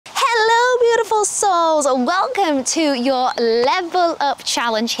Pose. Welcome to your Level Up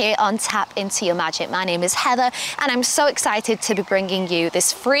Challenge here on Tap Into Your Magic. My name is Heather and I'm so excited to be bringing you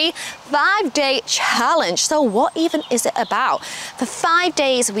this free 5-day challenge. So what even is it about? For 5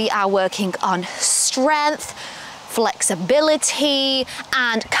 days we are working on strength, flexibility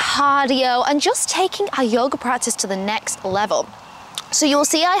and cardio and just taking our yoga practice to the next level. So you'll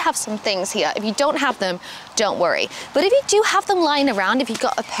see I have some things here. If you don't have them, don't worry. But if you do have them lying around, if you've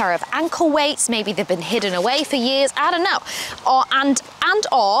got a pair of ankle weights, maybe they've been hidden away for years, I don't know.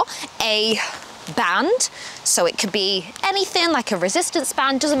 Or a band. So it could be anything like a resistance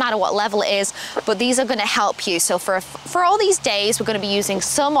band, doesn't matter what level it is, but these are gonna help you. So for all these days, we're gonna be using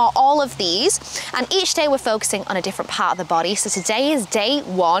some or all of these, and each day we're focusing on a different part of the body. So today is day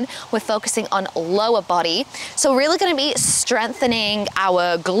 1, we're focusing on lower body. So really gonna be strengthening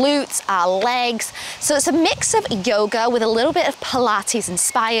our glutes, our legs. So it's a mix of yoga with a little bit of Pilates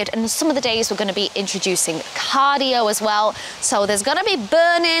inspired, and some of the days we're gonna be introducing cardio as well. So there's gonna be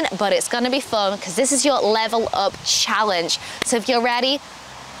burning, but it's gonna be fun because this is your Level Up Challenge. So if you're ready,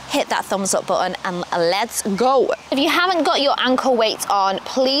 hit that thumbs up button and let's go. If you haven't got your ankle weights on,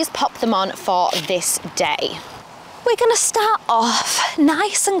 please pop them on for this day. We're gonna start off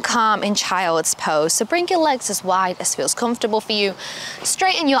nice and calm in child's pose. So bring your legs as wide as feels comfortable for you.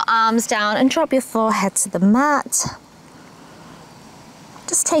 Straighten your arms down and drop your forehead to the mat.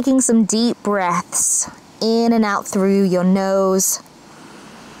 Just taking some deep breaths in and out through your nose.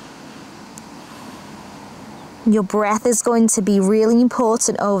 Your breath is going to be really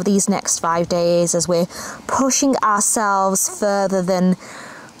important over these next 5 days as we're pushing ourselves further than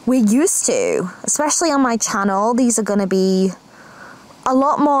we're used to. Especially on my channel, these are going to be a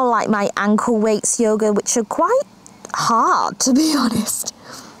lot more like my ankle weights yoga, which are quite hard, to be honest.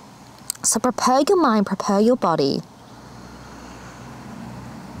 So prepare your mind, prepare your body.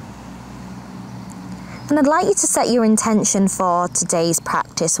 And I'd like you to set your intention for today's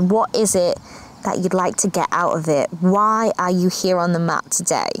practice. What is it that you'd like to get out of it? Why are you here on the mat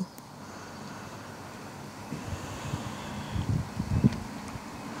today?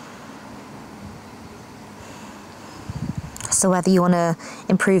 So whether you want to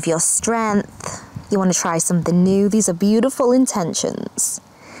improve your strength, you want to try something new, these are beautiful intentions.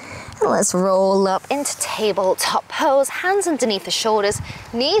 And let's roll up into tabletop pose, hands underneath the shoulders,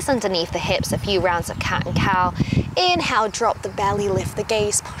 knees underneath the hips, a few rounds of cat and cow. Inhale, drop the belly, lift the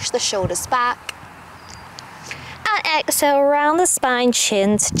gaze, push the shoulders back. And exhale, round the spine,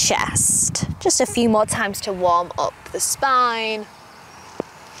 chin to chest. Just a few more times to warm up the spine.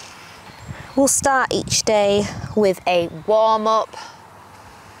 We'll start each day with a warm up.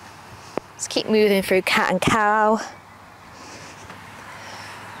 Let's keep moving through cat and cow.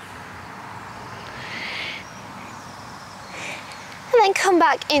 And then come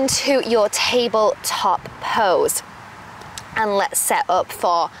back into your tabletop pose. And let's set up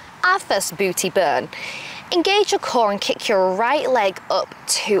for our first booty burn. Engage your core and kick your right leg up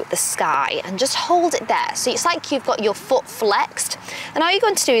to the sky and just hold it there. So it's like you've got your foot flexed, and all you're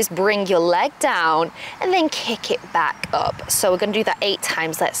going to do is bring your leg down and then kick it back up. So we're going to do that 8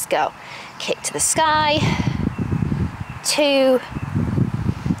 times. Let's go. Kick to the sky. 2,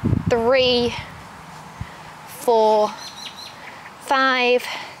 3, 4, 5,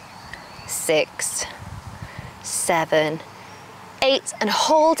 6, 7, 8, and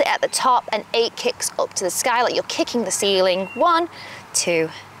hold it at the top, and 8 kicks up to the sky like you're kicking the ceiling. 1, 2,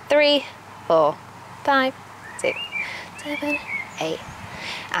 3, 4, 5, 6, 7, 8.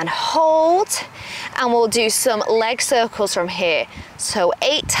 And hold, and we'll do some leg circles from here. So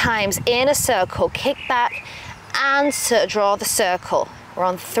 8 times in a circle, kick back and draw the circle. We're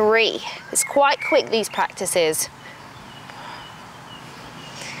on 3. It's quite quick, these practices.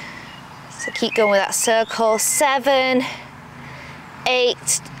 So keep going with that circle. 7,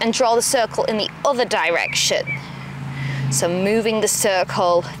 8, and draw the circle in the other direction. So moving the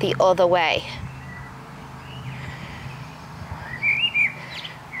circle the other way.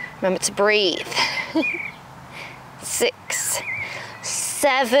 Remember to breathe. 6,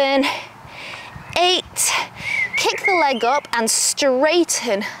 7, 8. Kick the leg up and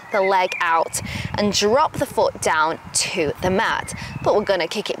straighten the leg out and drop the foot down to the mat. But we're gonna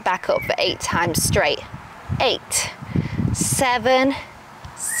kick it back up for 8 times straight. 8, 7,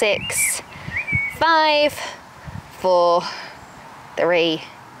 6, 5, 4, 3,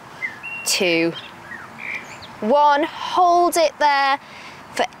 2, 1. Hold it there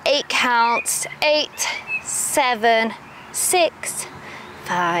for 8 counts. 8, 7, 6,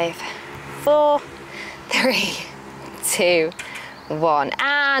 5, 4, 3, 2, 1.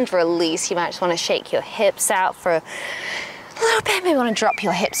 And release. You might just want to shake your hips out for a a little bit. Maybe you want to drop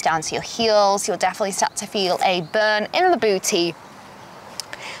your hips down to your heels. You'll definitely start to feel a burn in the booty.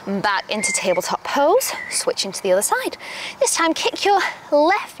 Back into tabletop pose, switching to the other side. This time, kick your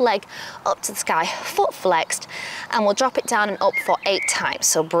left leg up to the sky, foot flexed, and we'll drop it down and up for 8 times.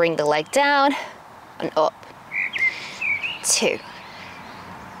 So bring the leg down and up. 2,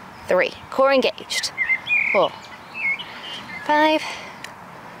 3, core engaged. 4, 5,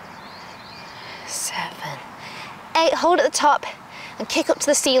 7, 8. Hold at the top and kick up to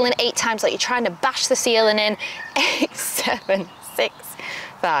the ceiling 8 times like you're trying to bash the ceiling in. 8, 7, 6,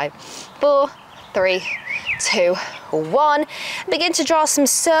 5, 4, 3, 2, 1. Begin to draw some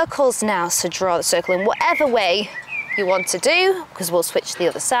circles now. So draw the circle in whatever way you want to do, because we'll switch to the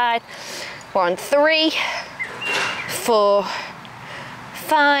other side. We're on 3, 4,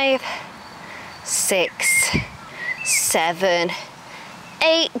 5, 6, 7,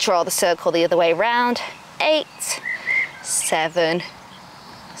 8. Draw the circle the other way around. 8, 7,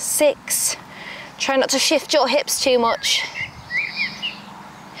 6. Try not to shift your hips too much.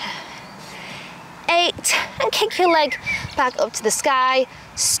 8, and kick your leg back up to the sky.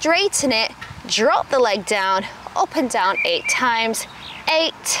 Straighten it, drop the leg down, up and down 8 times.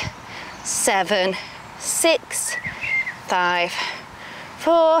 8, 7, 6, 5,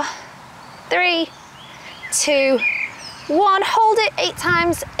 4, 3, 2, 1. Hold it 8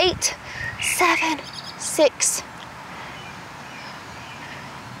 times. 8, 7, 6,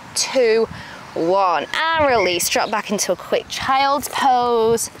 2, 1. And release. Drop back into a quick child's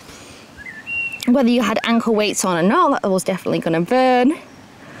pose. Whether you had ankle weights on or not, that was definitely going to burn.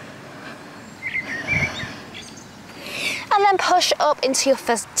 And then push up into your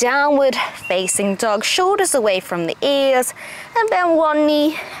first downward facing dog, shoulders away from the ears, and bend one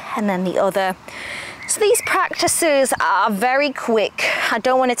knee and then the other. So these practices are very quick. I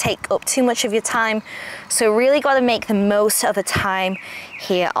don't want to take up too much of your time, so really got to make the most of the time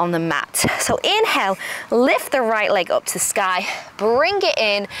here on the mat. So inhale, lift the right leg up to the sky, bring it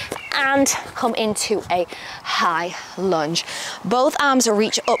in and come into a high lunge. Both arms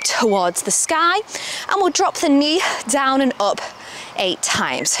reach up towards the sky, and we'll drop the knee down and up 8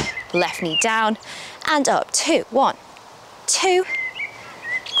 times. Left knee down and up. 2, 1, 2,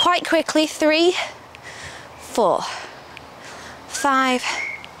 quite quickly. 3, 4, 5,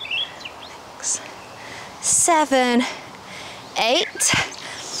 6, 7, 8,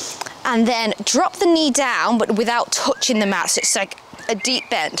 and then drop the knee down but without touching the mat, so it's like a deep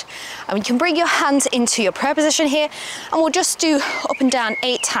bend. And you can bring your hands into your prayer position here, and we'll just do up and down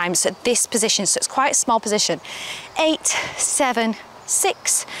 8 times at this position, so it's quite a small position. 8, 7,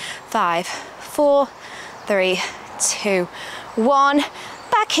 6, 5, 4, 3, 2, 1.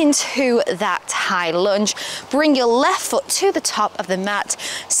 Back into that high lunge. Bring your left foot to the top of the mat.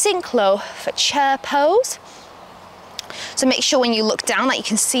 Sink low for chair pose. So make sure when you look down that you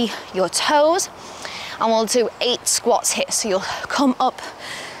can see your toes. And we'll do 8 squats here. So you'll come up,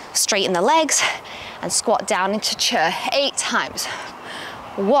 straighten the legs, and squat down into chair 8 times.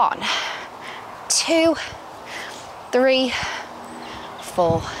 1, 2, 3,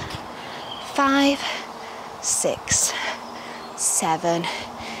 4, 5, 6, 7,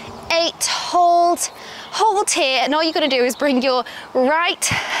 8. Hold here, and all you're going to do is bring your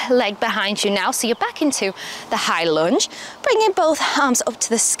right leg behind you now, so you're back into the high lunge. Bringing both arms up to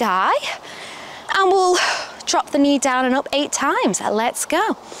the sky, and we'll drop the knee down and up 8 times. Let's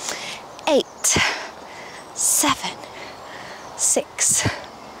go. 8, 7, 6,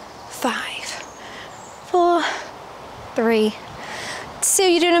 5, 4, 3, 2.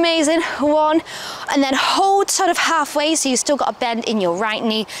 You're doing amazing. 1, and then hold sort of halfway, so you still got a bend in your right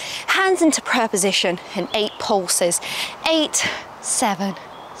knee. Hands into prayer position in 8 pulses. 8, 7,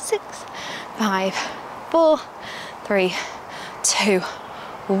 6, 5, 4, 3, 2,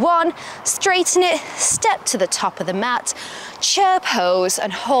 1. Straighten it, step to the top of the mat, chair pose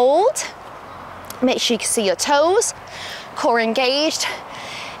and hold. Make sure you can see your toes, core engaged.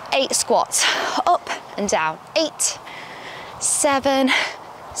 8 squats, up and down. 8, 7,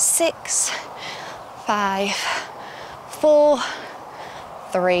 6, 5, 4,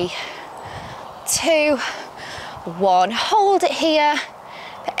 3, 2, 1. Hold it here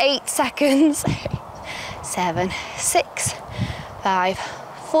for 8 seconds. 7, 6, 5,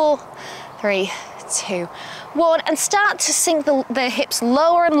 4, 3, 2, 1. And start to sink the hips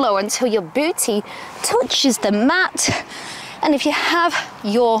lower and lower until your booty touches the mat. And if you have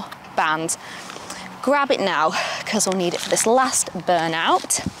your band, grab it now, because we'll need it for this last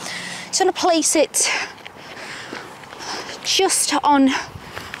burnout. So I'm going to place it just on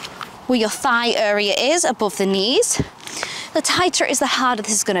where your thigh area is, above the knees. The tighter it is, the harder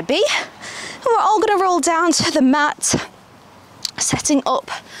this is going to be. And we're all going to roll down to the mat setting up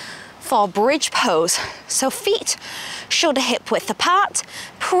for bridge pose. So feet shoulder hip width apart,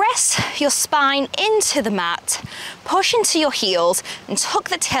 press your spine into the mat, push into your heels and tuck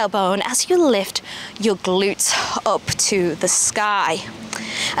the tailbone as you lift your glutes up to the sky.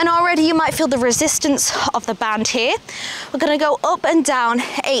 And already you might feel the resistance of the band here. We're gonna go up and down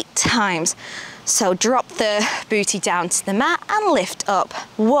 8 times. So drop the booty down to the mat and lift up.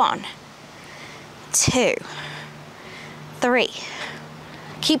 1, 2, 3.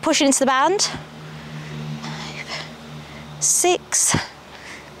 Keep pushing into the band. 5, 6,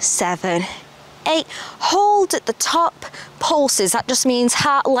 7, 8. Hold at the top. Pulses, that just means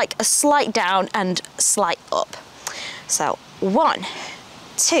heart like a slight down and slight up. So 1,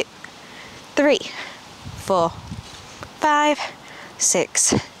 2, 3, 4, 5,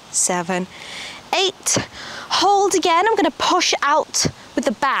 6, 7, 8. Hold again. I'm going to push out with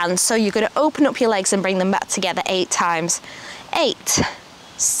the band. So you're going to open up your legs and bring them back together 8 times. 8,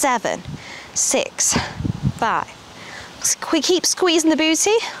 7, 6, 5. We keep squeezing the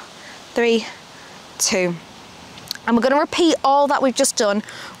booty. 3, 2. And we're going to repeat all that we've just done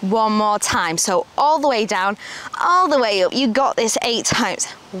one more time. So all the way down, all the way up. You got this 8 times.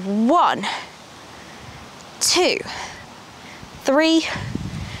 1, 2, 3,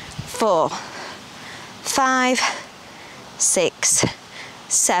 4, 5, 6,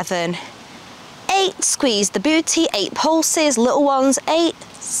 7, 8. Squeeze the booty. 8 pulses, little ones. 8,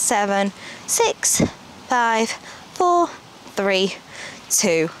 7, 6, 5, 4, 3,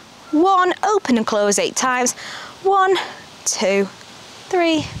 2, 1. Open and close 8 times. 1, 2,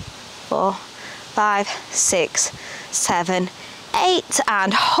 3, 4, 5, 6, 7, 8.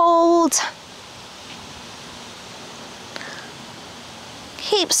 And hold.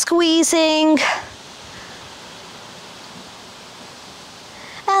 Keep squeezing.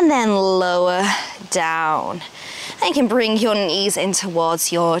 And then lower down. And you can bring your knees in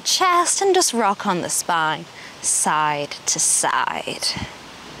towards your chest and just rock on the spine, side to side.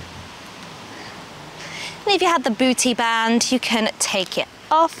 And if you had the booty band, you can take it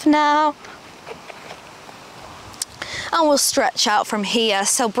off now. And we'll stretch out from here.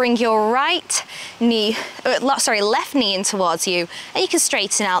 So bring your left knee in towards you, and you can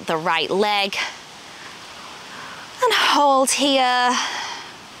straighten out the right leg. And hold here.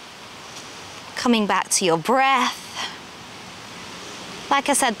 Coming back to your breath. Like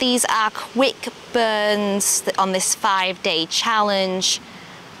I said, these are quick burns on this 5-day challenge.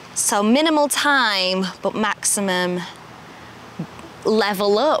 So minimal time, but maximum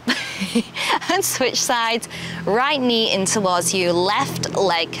level up. And switch sides. Right knee in towards you, left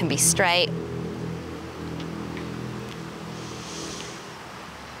leg can be straight.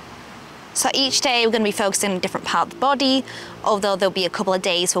 So each day we're going to be focusing on a different part of the body, although there'll be a couple of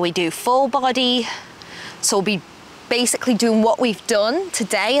days where we do full body. So we'll be basically doing what we've done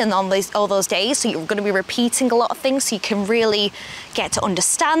today and on all those days. So you're going to be repeating a lot of things so you can really get to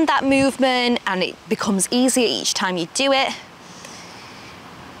understand that movement and it becomes easier each time you do it.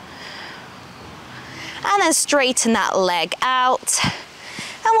 And then straighten that leg out.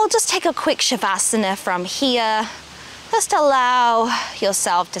 And we'll just take a quick Shavasana from here. Just allow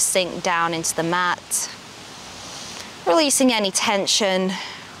yourself to sink down into the mat. Releasing any tension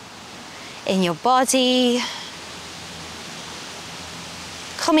in your body.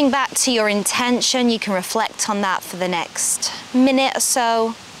 Coming back to your intention, you can reflect on that for the next minute or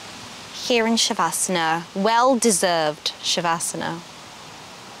so. Here in Shavasana, well-deserved Shavasana.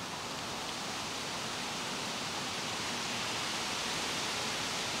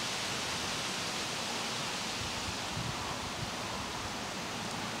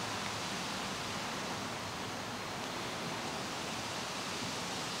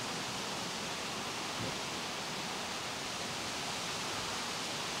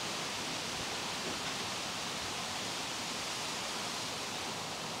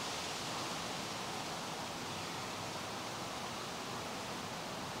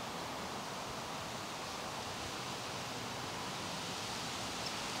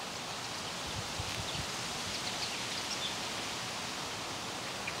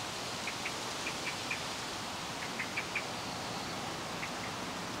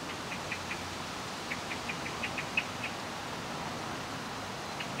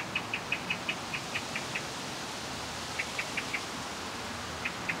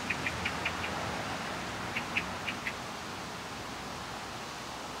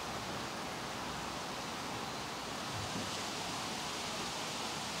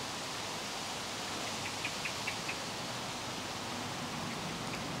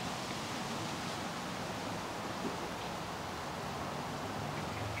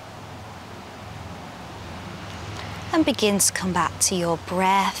 and begin to come back to your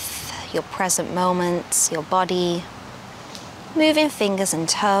breath, your present moments, your body, moving fingers and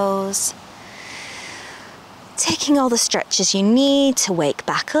toes, taking all the stretches you need to wake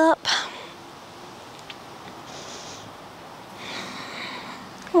back up.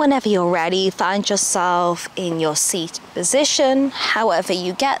 Whenever you're ready, find yourself in your seated position, however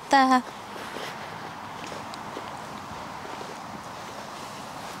you get there.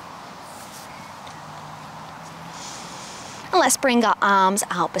 And let's bring our arms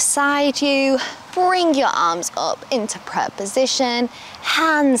out beside you. Bring your arms up into prayer position,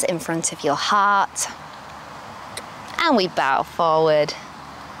 hands in front of your heart. And we bow forward.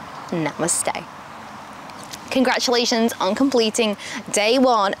 Namaste. Congratulations on completing day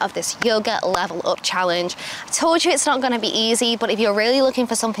 1 of this Yoga Level Up Challenge. I told you it's not going to be easy, but if you're really looking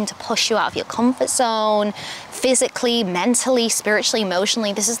for something to push you out of your comfort zone, physically, mentally, spiritually,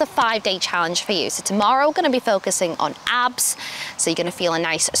 emotionally, this is the 5-day challenge for you. So tomorrow we're going to be focusing on abs. So you're going to feel a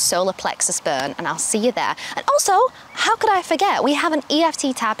nice solar plexus burn, and I'll see you there. And also, how could I forget? We have an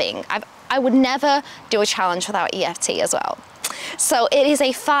EFT tapping. I would never do a challenge without EFT as well. So it is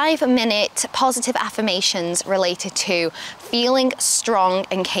a 5-minute positive affirmations related to feeling strong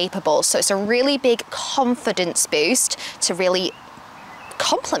and capable. So it's a really big confidence boost to really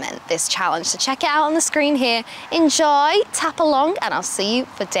complement this challenge. So check it out on the screen here. Enjoy, tap along, and I'll see you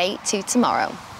for day 2 tomorrow.